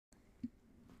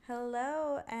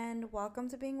Hello, and welcome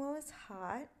to Being Well is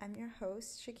Hot. I'm your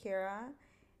host, Shakira,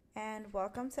 and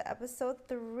welcome to episode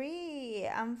 3.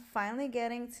 I'm finally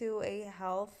getting to a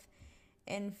health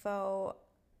info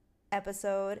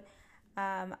episode.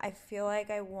 I feel like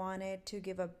I wanted to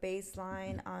give a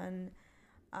baseline on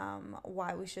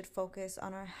why we should focus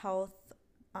on our health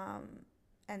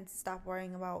and stop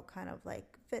worrying about kind of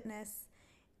like fitness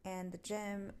and the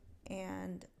gym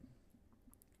and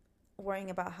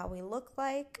worrying about how we look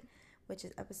like, which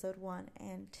is episode 1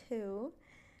 and 2.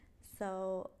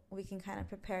 So we can kind of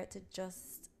prepare to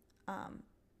just,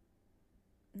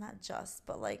 not just,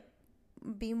 but like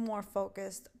be more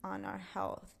focused on our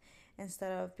health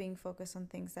instead of being focused on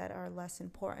things that are less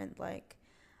important, like,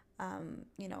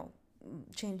 you know,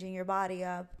 changing your body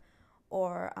up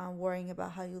or worrying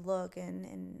about how you look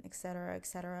and et cetera, et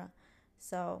cetera.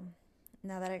 So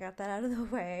now that I got that out of the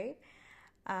way,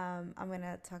 I'm going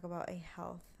to talk about a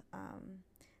health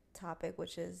topic,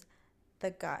 which is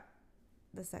the gut,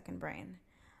 the second brain.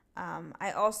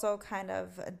 I also kind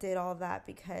of did all that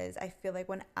because I feel like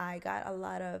when I got a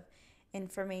lot of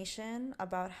information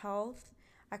about health,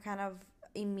 I kind of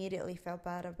immediately felt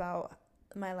bad about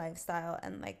my lifestyle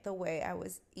and like the way I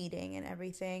was eating and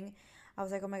everything. I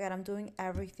was like, oh my God, I'm doing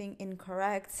everything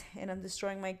incorrect and I'm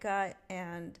destroying my gut,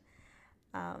 and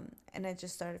I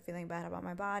just started feeling bad about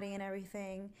my body and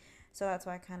everything. So that's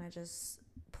why I kind of just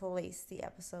placed the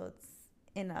episodes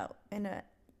in a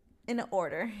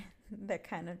order that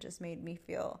kind of just made me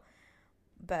feel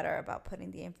better about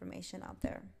putting the information out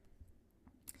there.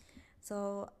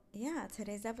 So yeah,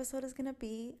 today's episode is gonna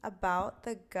be about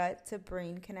the gut to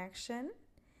brain connection.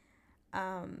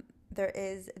 There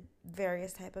is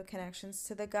various type of connections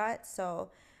to the gut.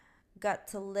 So gut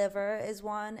to liver is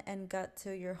one, and gut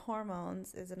to your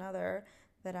hormones is another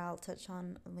that I'll touch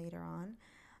on later on.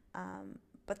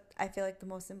 But I feel like the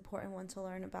most important one to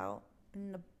learn about,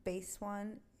 and the base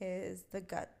one, is the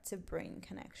gut to brain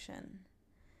connection.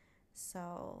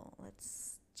 So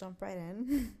let's jump right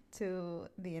in to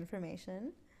the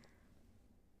information.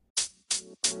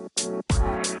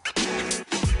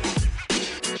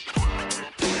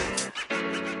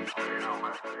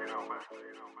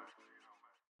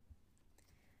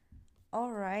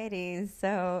 Alrighty,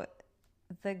 so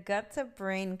the gut to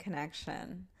brain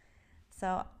connection.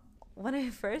 So when I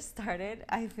first started,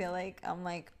 I feel like I'm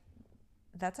like,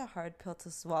 that's a hard pill to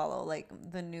swallow. Like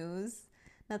the news,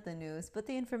 not the news, but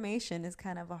the information is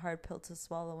kind of a hard pill to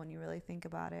swallow when you really think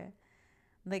about it.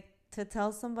 Like to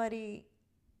tell somebody,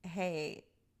 hey,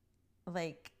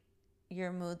 like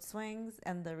your mood swings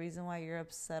and the reason why you're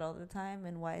upset all the time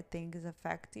and why things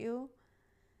affect you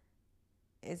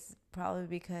is probably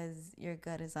because your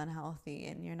gut is unhealthy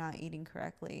and you're not eating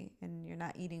correctly and you're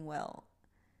not eating well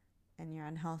and you're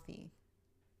unhealthy.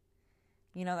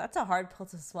 You know, that's a hard pill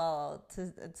to swallow.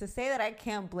 To say that I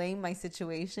can't blame my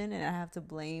situation and I have to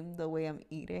blame the way I'm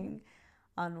eating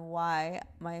on why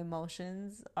my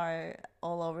emotions are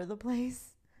all over the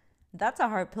place. That's a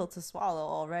hard pill to swallow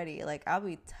already. Like I'll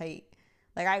be tight.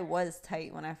 Like I was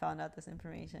tight when I found out this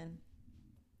information.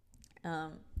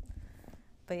 But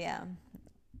yeah.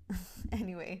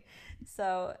 Anyway,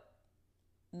 so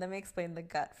let me explain the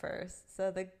gut first. So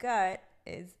the gut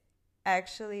is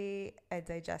actually a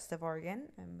digestive organ,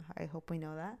 and I hope we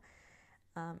know that.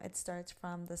 It starts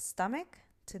from the stomach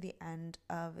to the end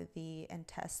of the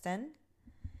intestine,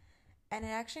 and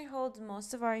it actually holds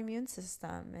most of our immune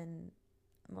system and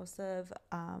most of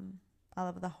all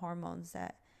of the hormones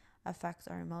that affect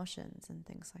our emotions and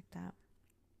things like that.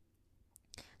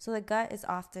 So the gut is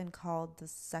often called the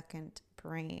second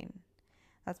brain.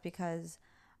 That's because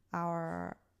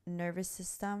our nervous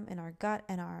system in our gut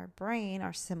and our brain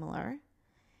are similar,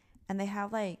 and they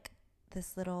have like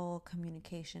this little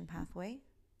communication pathway,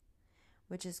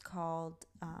 which is called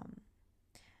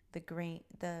the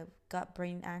gut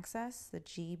brain axis, the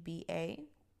GBA.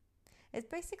 It's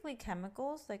basically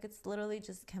chemicals, like it's literally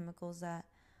just chemicals that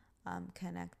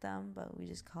connect them, but we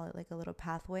just call it like a little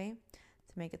pathway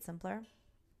to make it simpler.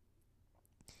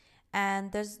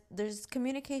 And there's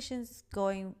communications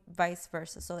going vice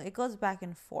versa, so it goes back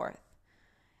and forth.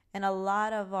 And a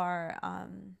lot of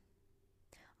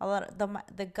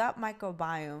the gut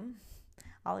microbiome,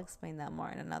 I'll explain that more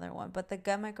in another one, but the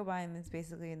gut microbiome is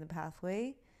basically in the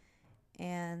pathway,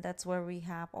 and that's where we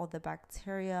have all the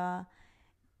bacteria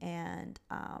and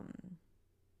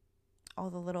all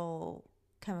the little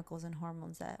chemicals and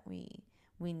hormones that we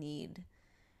need.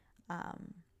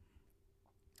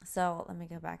 So let me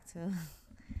go back to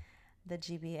the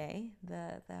GBA,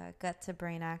 the gut to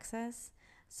brain axis.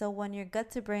 So when your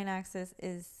gut to brain axis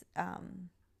is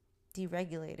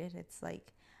deregulated, it's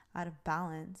like out of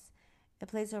balance, it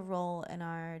plays a role in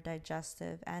our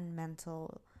digestive and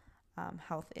mental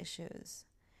health issues.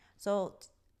 So,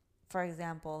 for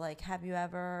example, like, have you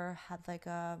ever had like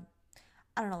I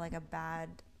don't know, like a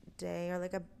bad day or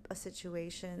like a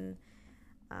situation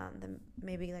that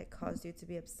maybe like caused you to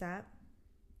be upset,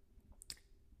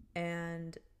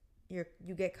 and you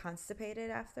get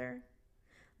constipated after?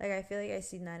 Like, I feel like I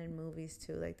seen that in movies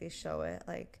too. Like, they show it.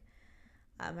 Like,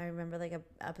 I remember like a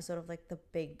episode of like The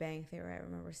Big Bang Theory. I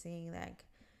remember seeing like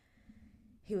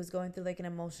he was going through like an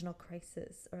emotional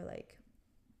crisis, or like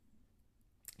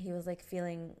he was like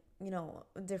feeling,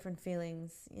 different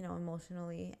feelings,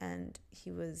 emotionally, and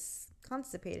he was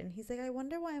constipated. And he's like, I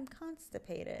wonder why I'm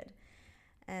constipated.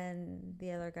 And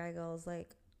the other guy goes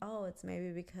like, oh, it's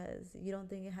maybe because you don't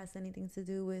think it has anything to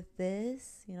do with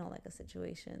this, like a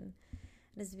situation.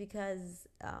 And it's because,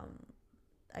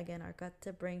 again, our gut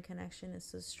to brain connection is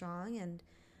so strong. And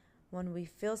when we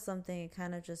feel something, it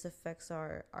kind of just affects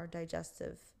our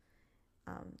digestive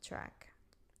tract,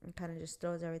 and kind of just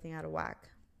throws everything out of whack.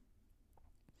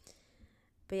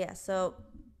 But yeah, so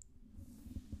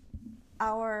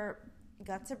our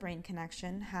gut to brain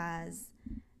connection has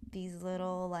these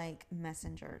little like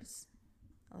messengers.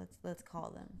 Let's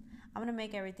call them. I'm gonna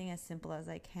make everything as simple as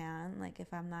I can. Like,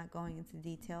 if I'm not going into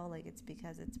detail, like, it's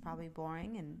because it's probably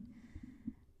boring and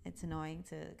it's annoying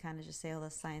to kind of just say all the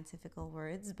scientific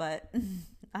words. But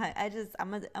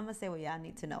I'm gonna say what y'all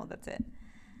need to know. That's it.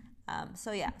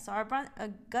 So our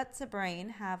gut to brain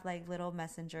have like little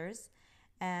messengers,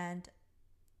 and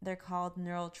they're called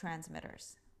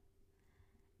neurotransmitters.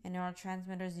 And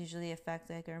neurotransmitters usually affect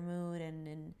like our mood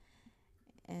and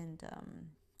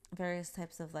various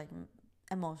types of like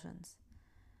emotions.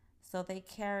 So they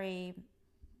carry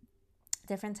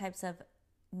different types of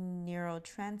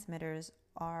neurotransmitters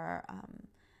are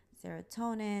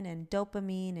serotonin and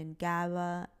dopamine and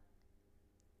GABA.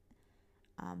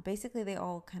 Basically, they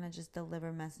all kind of just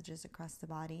deliver messages across the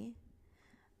body.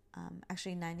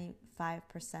 Actually,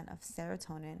 95% of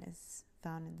serotonin is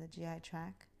found in the GI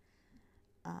tract.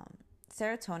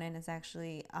 Serotonin is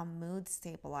actually a mood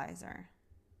stabilizer.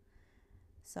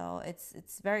 So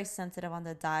it's very sensitive on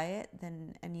the diet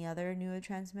than any other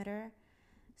neurotransmitter.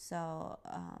 So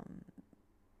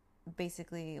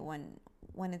basically, when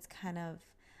it's kind of,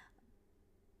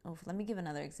 let me give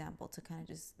another example to kind of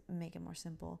just make it more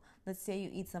simple. Let's say you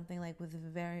eat something like with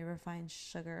very refined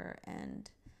sugar and,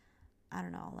 I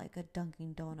don't know, like a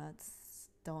Dunkin' Donuts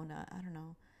donut, I don't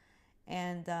know.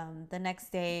 And the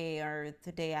next day or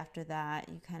the day after that,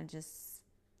 you kind of just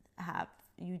have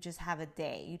a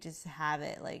day. You just have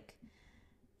it like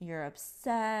you're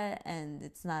upset and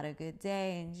it's not a good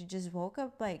day, and you just woke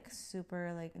up like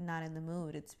super like not in the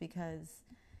mood. It's because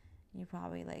you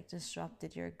probably like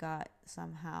disrupted your gut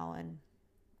somehow and,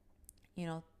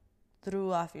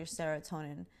 threw off your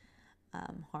serotonin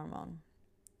hormone.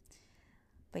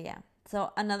 But yeah,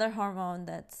 so another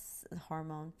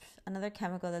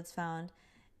chemical that's found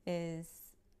is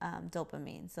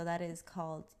dopamine. So that is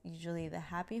called usually the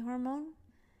happy hormone.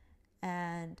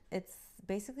 And it's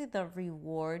basically the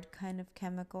reward kind of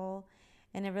chemical.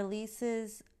 And it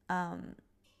releases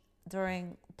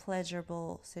during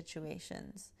pleasurable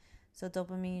situations. So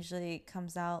dopamine usually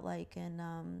comes out like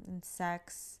in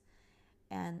sex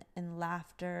and in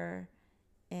laughter,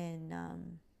 in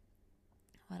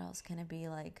what else can it be,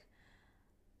 like,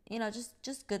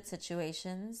 just good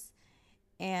situations.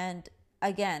 And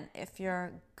again, if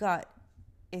your gut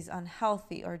is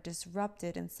unhealthy or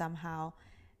disrupted in somehow,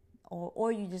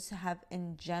 or you just have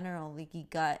in general leaky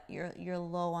gut, you're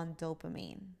low on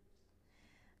dopamine.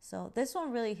 So this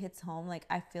one really hits home. Like,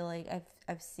 I feel like I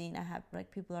have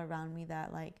like people around me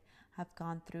that like have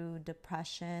gone through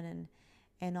depression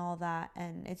and all that,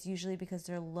 and it's usually because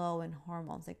they're low in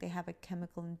hormones. Like, they have a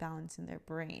chemical imbalance in their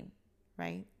brain,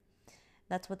 right?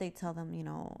 That's what they tell them,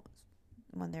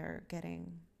 when they're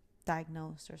getting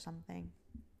diagnosed or something.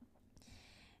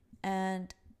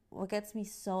 And what gets me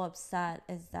so upset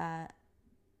is that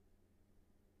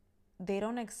they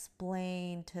don't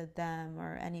explain to them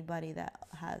or anybody that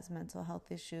has mental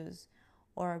health issues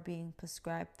or are being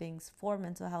prescribed things for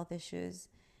mental health issues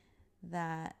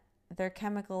that their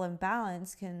chemical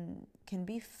imbalance can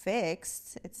be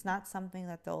fixed. It's not something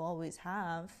that they'll always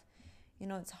have.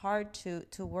 It's hard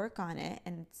to work on it,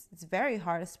 and it's very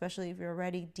hard, especially if you're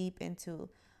already deep into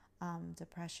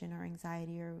depression or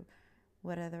anxiety or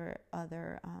whatever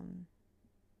other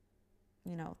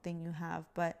thing you have.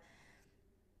 But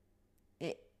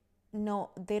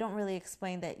they don't really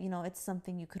explain that it's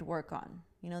something you could work on.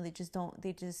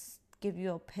 They just give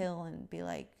you a pill and be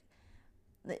like,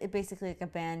 it basically like a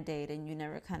band-aid, and you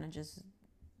never kind of just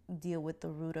deal with the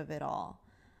root of it all.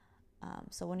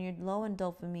 So when you're low in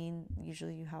dopamine,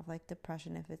 usually you have like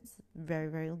depression if it's very,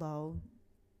 very low.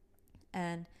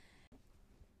 And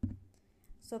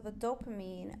so the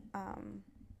dopamine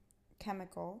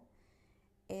chemical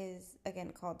is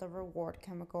again called the reward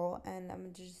chemical, and I'm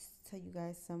gonna just tell you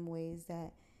guys some ways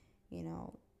that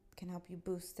can help you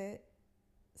boost it.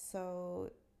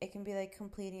 So it can be like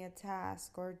completing a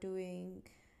task or doing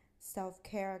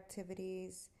self-care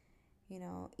activities,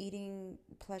 eating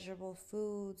pleasurable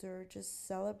foods or just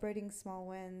celebrating small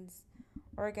wins,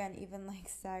 or again even like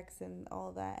sex and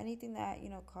all that, anything that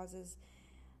causes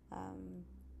um,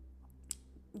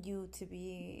 you to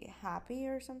be happy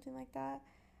or something like that,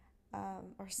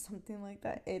 or something like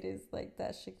that. It is like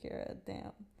that, Shakira,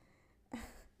 damn.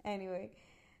 Anyway,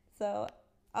 so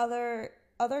other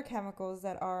chemicals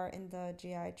that are in the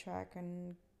GI tract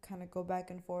and kind of go back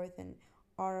and forth and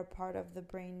are a part of the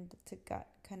brain to gut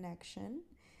connection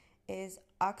is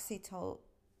oxytocin,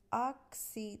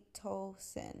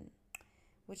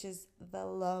 which is the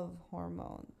love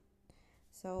hormone.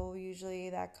 So usually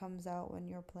that comes out when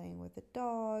you're playing with a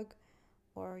dog,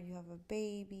 or you have a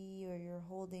baby, or you're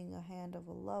holding a hand of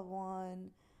a loved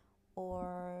one,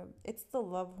 or it's the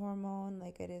love hormone.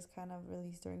 Like it is kind of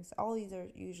released during, all these are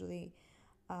usually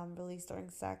released during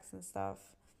sex and stuff.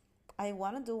 I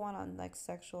want to do one on like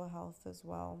sexual health as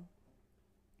well.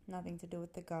 Nothing to do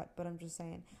with the gut, but I'm just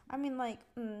saying. I mean, like,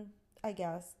 I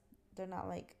guess they're not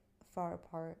like far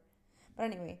apart. But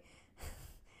anyway,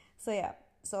 so yeah,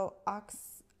 so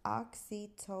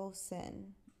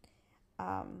oxytocin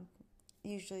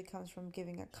usually comes from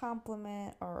giving a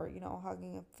compliment, or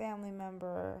hugging a family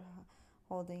member,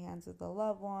 holding hands with a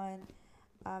loved one,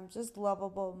 just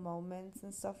lovable moments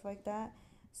and stuff like that.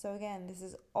 So again, this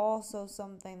is also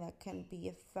something that can be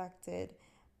affected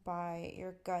by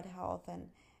your gut health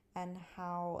and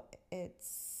how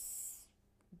it's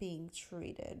being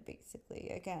treated. Basically,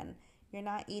 again, you're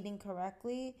not eating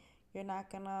correctly, you're not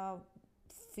gonna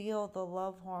feel the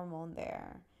love hormone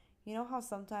there. You know how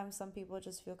sometimes some people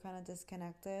just feel kind of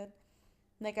disconnected?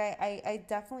 Like, I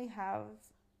definitely have.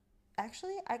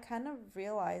 Actually, I kind of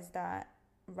realized that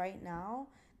right now,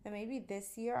 that maybe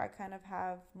this year I kind of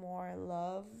have more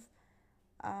love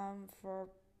for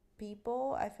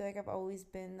people. I feel like I've always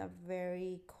been a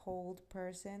very cold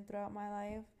person throughout my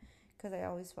life because I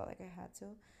always felt like I had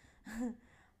to.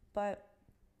 But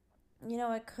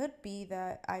it could be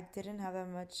that I didn't have that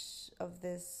much of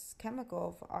this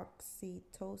chemical of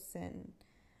oxytocin.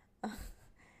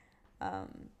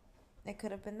 um, it could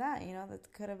have been that,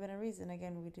 that could have been a reason.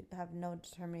 Again, we did have no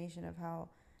determination of how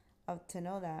to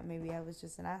know that. Maybe I was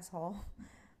just an asshole.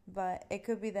 But it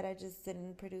could be that I just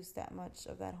didn't produce that much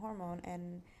of that hormone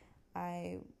and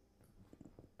I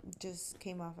just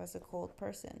came off as a cold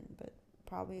person, but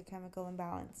probably a chemical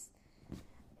imbalance.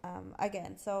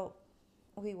 Again, so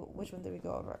which one did we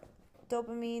go over?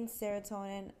 Dopamine,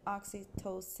 serotonin,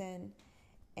 oxytocin,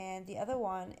 and the other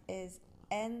one is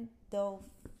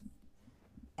endorphin,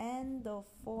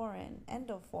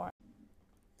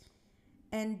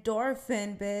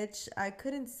 bitch. I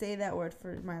couldn't say that word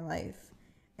for my life.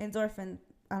 Endorphin,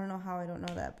 I don't know how I don't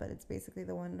know that, but it's basically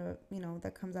the one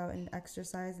that comes out in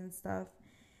exercise and stuff.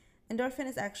 Endorphin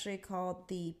is actually called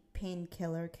the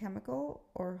painkiller chemical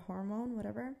or hormone,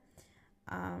 whatever.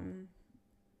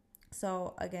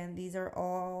 So again, these are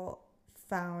all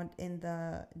found in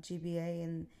the GBA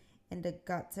and in the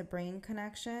gut to brain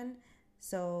connection.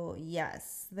 So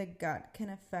yes, the gut can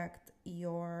affect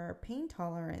your pain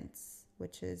tolerance,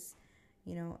 which is,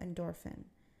 endorphin.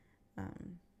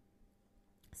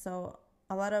 So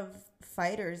a lot of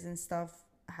fighters and stuff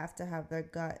have to have their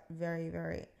gut very,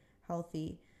 very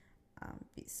healthy,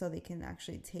 so they can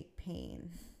actually take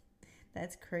pain.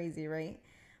 That's crazy, right?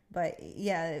 But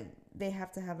yeah, they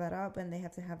have to have that up and they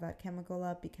have to have that chemical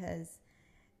up because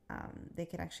they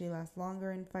can actually last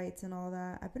longer in fights and all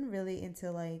that. I've been really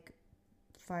into like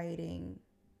fighting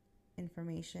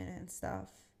information and stuff.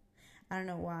 I don't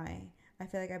know why. I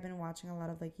feel like I've been watching a lot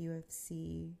of like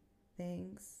UFC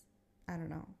things. I don't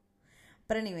know.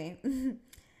 But anyway,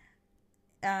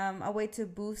 a way to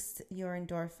boost your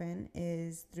endorphin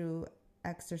is through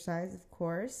exercise, of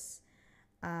course.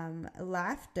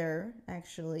 Laughter,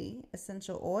 actually.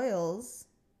 Essential oils,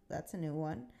 that's a new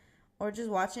one. Or just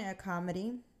watching a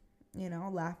comedy,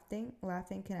 laughing.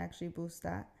 Laughing can actually boost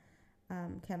that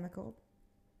chemical.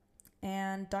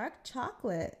 And dark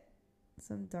chocolate.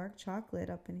 Some dark chocolate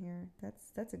up in here.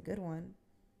 That's a good one.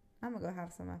 I'm gonna go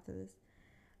have some after this.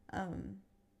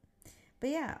 But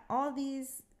yeah, all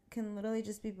these can literally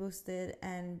just be boosted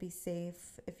and be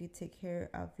safe if you take care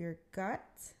of your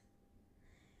gut.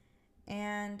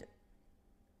 And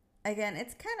again,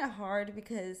 it's kind of hard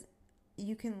because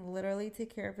you can literally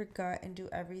take care of your gut and do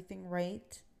everything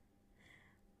right.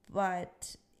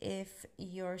 But if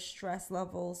your stress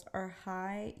levels are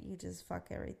high, you just fuck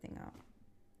everything up.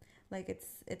 Like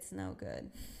it's no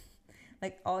good.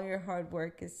 Like all your hard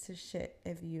work is to shit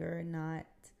if you're not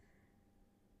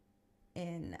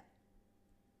in,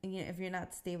 if you're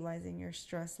not stabilizing your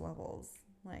stress levels.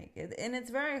 Like and it's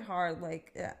very hard.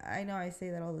 Like I know I say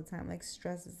that all the time. Like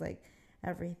stress is like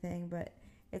everything, but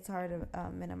it's hard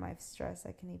to minimize stress.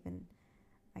 I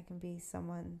can be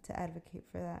someone to advocate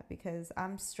for that because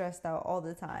I'm stressed out all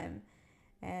the time,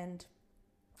 and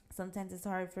sometimes it's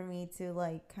hard for me to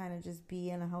like kind of just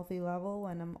be in a healthy level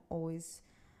when I'm always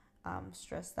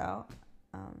stressed out.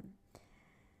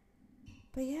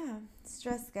 But yeah,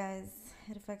 stress, guys,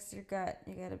 it affects your gut.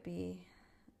 You gotta be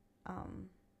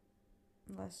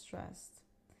less stressed.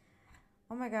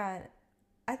 Oh my god,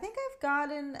 I think I've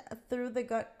gotten through the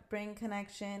gut brain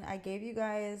connection. I gave you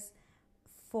guys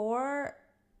 4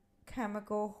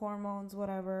 chemical hormones,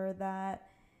 whatever, that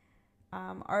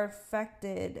are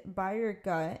affected by your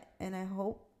gut, and I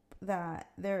hope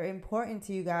that they're important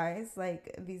to you guys.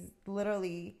 Like these,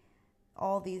 literally,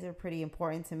 all these are pretty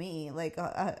important to me. Like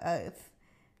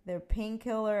their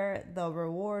painkiller, the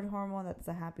reward hormone, that's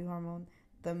the happy hormone,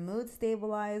 the mood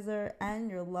stabilizer, and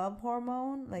your love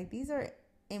hormone. Like these are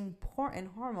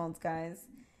important hormones, guys,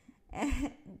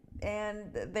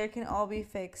 and they can all be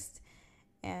fixed,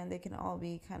 and they can all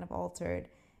be kind of altered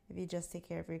if you just take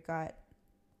care of your gut.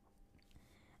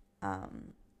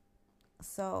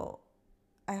 So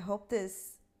I hope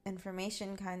this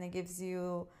information kind of gives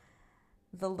you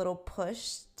the little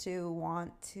push to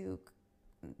want to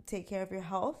take care of your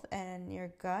health and your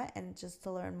gut and just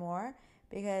to learn more,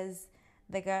 because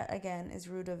the gut, again, is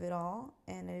root of it all,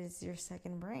 and it is your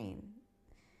second brain.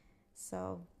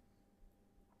 So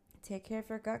take care of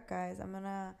your gut, guys. I'm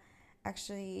gonna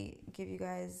actually give you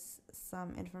guys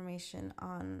some information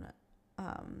on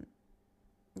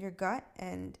your gut,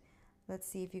 and let's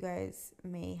see if you guys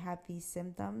may have these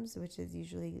symptoms, which is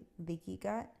usually leaky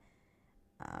gut.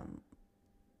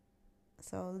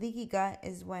 So leaky gut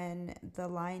is when the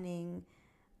lining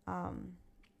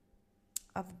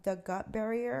of the gut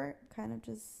barrier kind of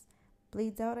just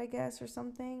bleeds out, I guess, or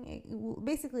something.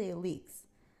 Basically, it leaks.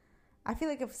 I feel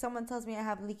like if someone tells me I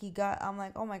have leaky gut, I'm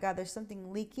like, oh my god, there's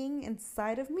something leaking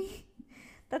inside of me.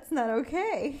 That's not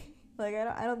okay. Like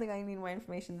I don't think I need more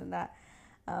information than that.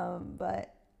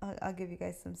 But I'll give you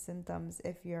guys some symptoms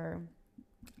if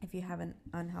you have an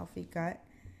unhealthy gut.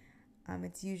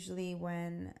 It's usually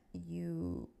when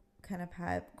you kind of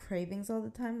have cravings all the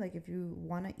time, like if you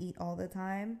want to eat all the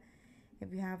time,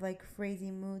 if you have like crazy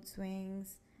mood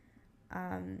swings,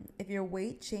 if your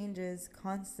weight changes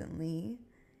constantly,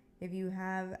 if you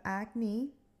have acne,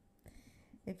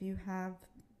 if you have,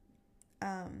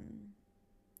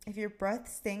 if your breath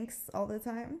stinks all the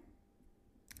time.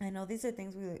 I know these are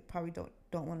things we probably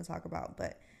don't want to talk about,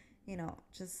 but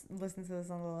just listen to this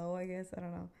on the low, I guess. I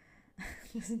don't know.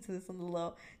 Listen to this on the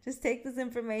low. Just take this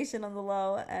information on the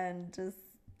low and just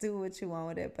do what you want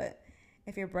with it. But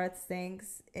if your breath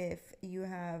stinks, if you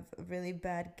have really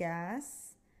bad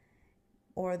gas,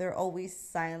 or they're always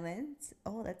silent.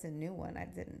 Oh, that's a new one. I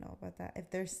didn't know about that. If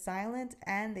they're silent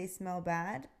and they smell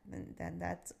bad, then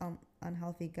that's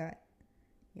unhealthy gut.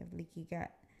 You have leaky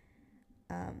gut.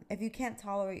 If you can't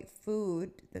tolerate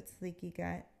food, that's leaky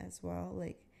gut as well.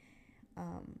 Like,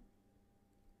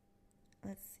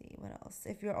 let's see, what else?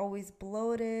 If you're always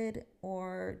bloated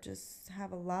or just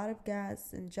have a lot of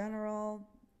gas in general,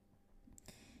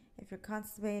 if you're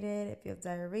constipated, if you have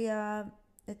diarrhea,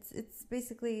 it's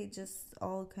basically just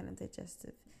all kind of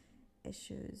digestive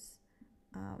issues.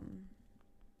 But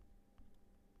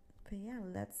yeah,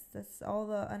 that's all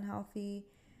the unhealthy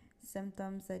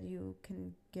symptoms that you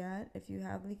can get if you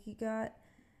have leaky gut,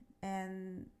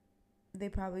 and they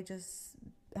probably just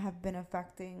have been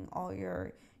affecting all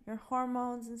your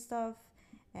hormones and stuff,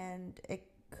 and it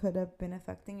could have been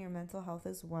affecting your mental health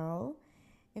as well.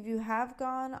 If you have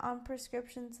gone on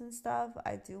prescriptions and stuff,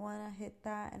 I do want to hit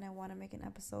that, and I want to make an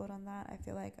episode on that. I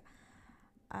feel like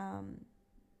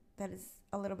that is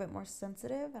a little bit more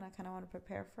sensitive, and I kind of want to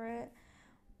prepare for it.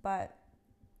 But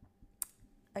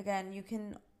again, you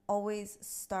can always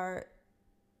start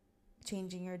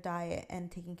changing your diet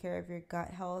and taking care of your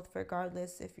gut health,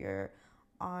 regardless if you're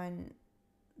on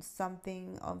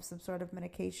something of some sort of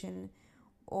medication,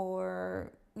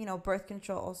 or birth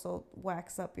control also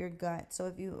whacks up your gut. So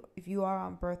if you are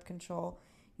on birth control,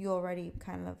 you already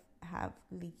kind of have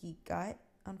leaky gut,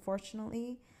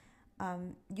 unfortunately.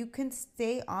 You can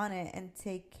stay on it and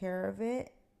take care of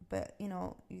it, but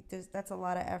that's a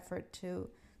lot of effort to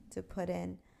put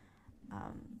in.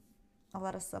 a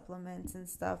lot of supplements and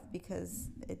stuff because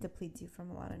it depletes you from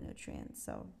a lot of nutrients.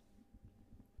 So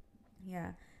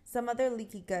yeah, some other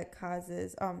leaky gut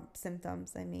causes,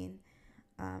 symptoms, I mean,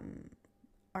 um,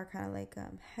 are kind of like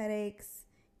headaches,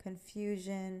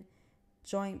 confusion,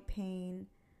 joint pain,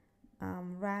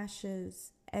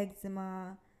 rashes,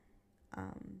 eczema,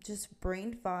 just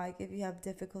brain fog. If you have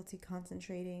difficulty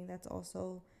concentrating, that's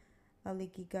also a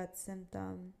leaky gut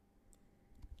symptom.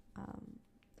 Um,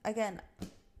 Again,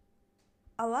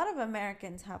 a lot of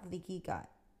Americans have leaky gut.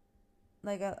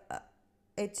 Like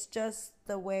it's just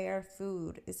the way our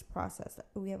food is processed.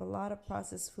 We have a lot of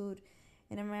processed food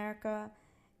in America,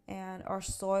 and our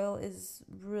soil is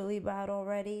really bad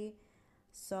already.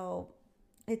 So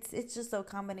it's just a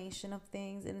combination of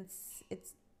things, and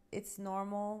it's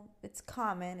normal. It's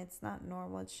common. It's not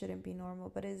normal. It shouldn't be normal,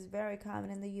 but it's very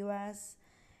common in the U.S.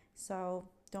 So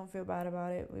don't feel bad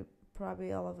about it. We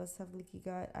probably all of us have leaky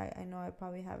gut. I know I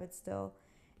probably have it still,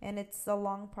 and it's a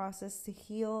long process to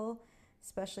heal,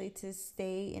 especially to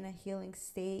stay in a healing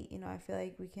state. I feel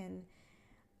like we can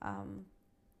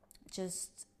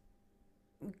just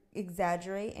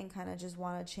exaggerate and kind of just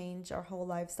want to change our whole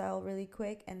lifestyle really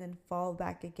quick and then fall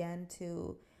back again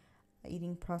to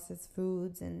eating processed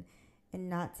foods and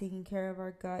not taking care of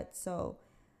our gut. So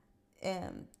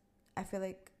I feel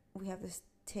like we have to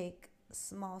take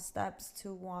small steps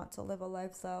to want to live a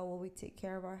lifestyle where we take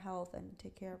care of our health and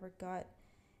take care of our gut.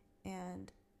 And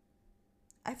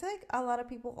I feel like a lot of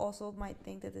people also might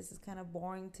think that this is kind of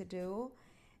boring to do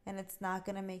and it's not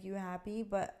going to make you happy.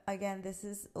 But again, this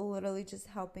is literally just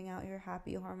helping out your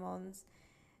happy hormones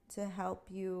to help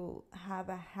you have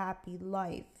a happy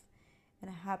life, and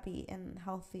a happy and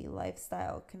healthy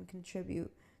lifestyle can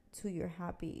contribute to your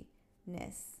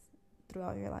happiness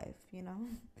throughout your life.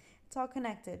 It's all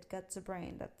connected, gut to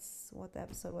brain. That's what the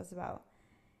episode was about.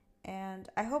 And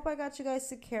I hope I got you guys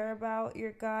to care about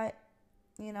your gut,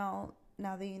 now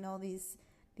that you know these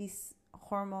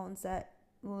hormones that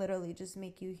literally just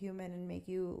make you human and make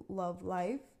you love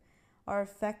life are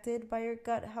affected by your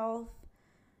gut health.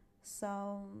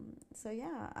 So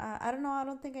yeah, I don't know. I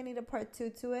don't think I need a part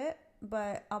 2 to it,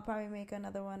 but I'll probably make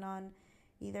another one on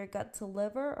either gut to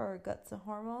liver or gut to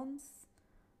hormones.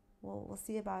 We'll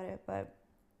see about it, but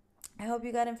I hope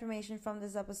you got information from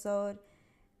this episode,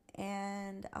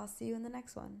 and I'll see you in the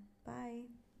next one. Bye.